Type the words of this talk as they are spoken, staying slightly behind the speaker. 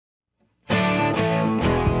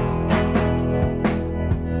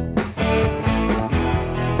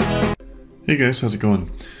Hey guys, how's it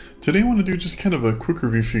going? Today I want to do just kind of a quick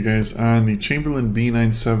review for you guys on the Chamberlain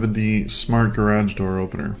B970 Smart Garage Door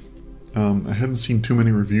Opener. I hadn't seen too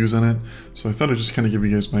many reviews on it, so I thought I'd just kind of give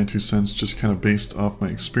you guys my 2 cents just kind of based off my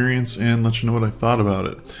experience and let you know what I thought about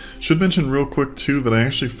it. Should mention real quick too that I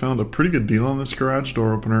actually found a pretty good deal on this garage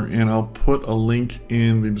door opener, and I'll put a link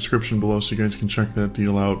in the description below so you guys can check that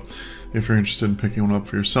deal out if you're interested in picking one up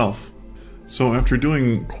for yourself. So after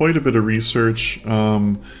doing quite a bit of research,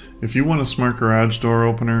 if you want a smart garage door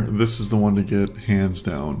opener, this is the one to get hands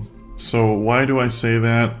down. So why do I say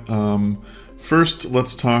that? First,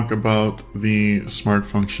 let's talk about the smart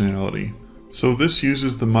functionality. So this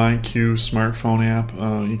uses the MyQ smartphone app.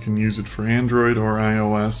 You can use it for Android or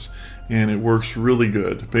iOS, and it works really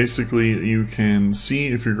good. Basically, you can see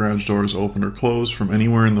if your garage door is open or closed from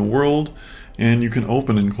anywhere in the world, and you can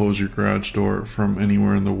open and close your garage door from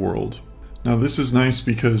anywhere in the world. Now this is nice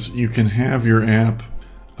because you can have your app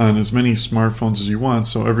on as many smartphones as you want,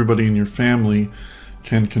 so everybody in your family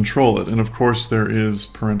can control it. And of course there is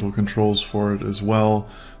parental controls for it as well,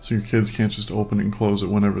 so your kids can't just open and close it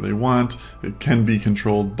whenever they want. It can be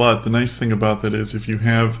controlled, but the nice thing about that is if you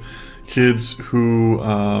have kids who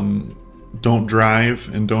don't drive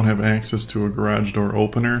and don't have access to a garage door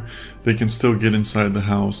opener, they can still get inside the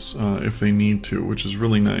house if they need to, which is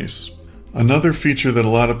really nice. Another feature that a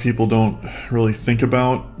lot of people don't really think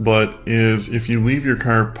about, but is if you leave your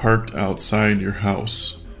car parked outside your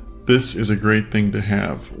house, this is a great thing to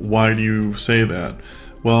have. Why do you say that?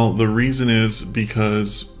 Well, the reason is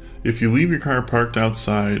because if you leave your car parked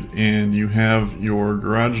outside and you have your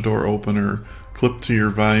garage door opener clipped to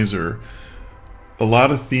your visor, a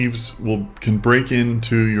lot of thieves can break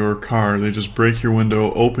into your car. They just break your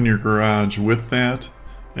window, open your garage with that,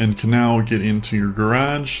 and can now get into your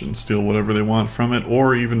garage and steal whatever they want from it,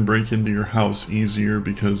 or even break into your house easier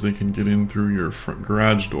because they can get in through your front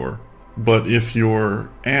garage door. But if your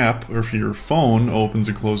app or if your phone opens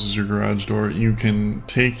and closes your garage door, you can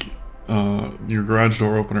take your garage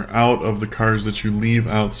door opener out of the cars that you leave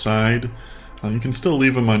outside. You can still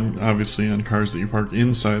leave them obviously on cars that you park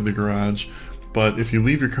inside the garage, but if you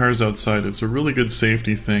leave your cars outside, it's a really good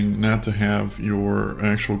safety thing not to have your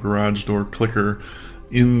actual garage door clicker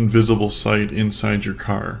in visible sight inside your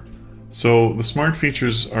car. So the smart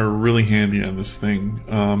features are really handy on this thing.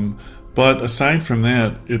 But aside from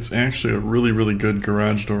that, it's actually a really good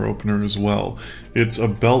garage door opener as well. It's a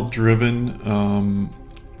belt-driven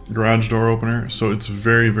garage door opener, so it's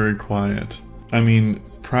very quiet. I mean,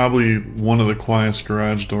 probably one of the quietest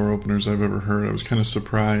garage door openers I've ever heard. I was kind of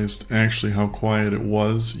surprised actually how quiet it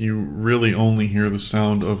was. You really only hear the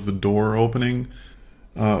sound of the door opening.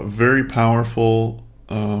 Very powerful,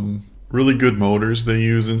 really good motors they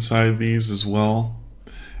use inside these as well.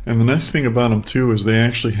 And the nice thing about them too is they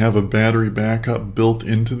actually have a battery backup built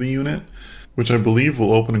into the unit, which I believe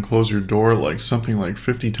will open and close your door like something like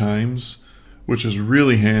 50 times, which is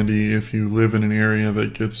really handy if you live in an area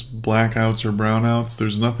that gets blackouts or brownouts.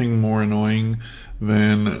 There's nothing more annoying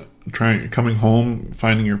than coming home,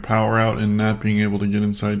 finding your power out, and not being able to get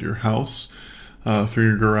inside your house through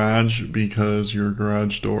your garage because your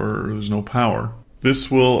garage door, there's no power.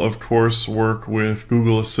 This will, of course, work with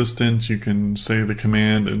Google Assistant. You can say the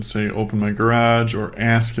command and say, open my garage, or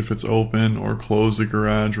ask if it's open, or close the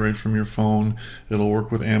garage right from your phone. It'll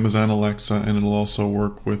work with Amazon Alexa, and it'll also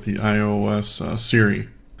work with the iOS Siri.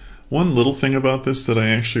 One little thing about this that I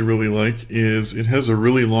actually really like is it has a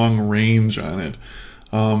really long range on it.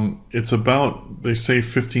 It's about, they say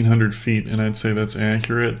 1,500 feet, and I'd say that's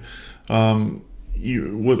accurate.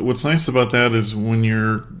 What's nice about that is when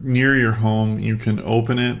you're near your home, you can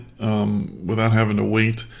open it without having to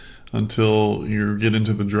wait until you get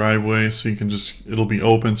into the driveway. So you can it'll be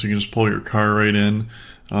open, so you can just pull your car right in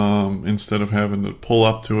instead of having to pull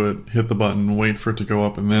up to it, hit the button, wait for it to go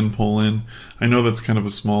up, and then pull in. I know that's kind of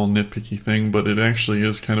a small nitpicky thing, but it actually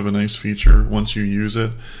is kind of a nice feature once you use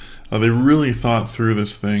it. They really thought through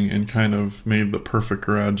this thing and kind of made the perfect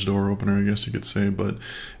garage door opener, I guess you could say. But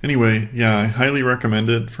anyway, yeah, I highly recommend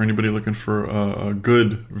it for anybody looking for a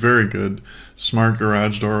good, very good, smart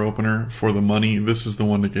garage door opener for the money. This is the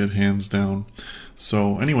one to get hands down.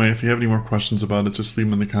 So anyway, if you have any more questions about it, just leave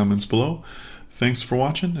them in the comments below. Thanks for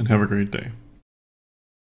watching and have a great day.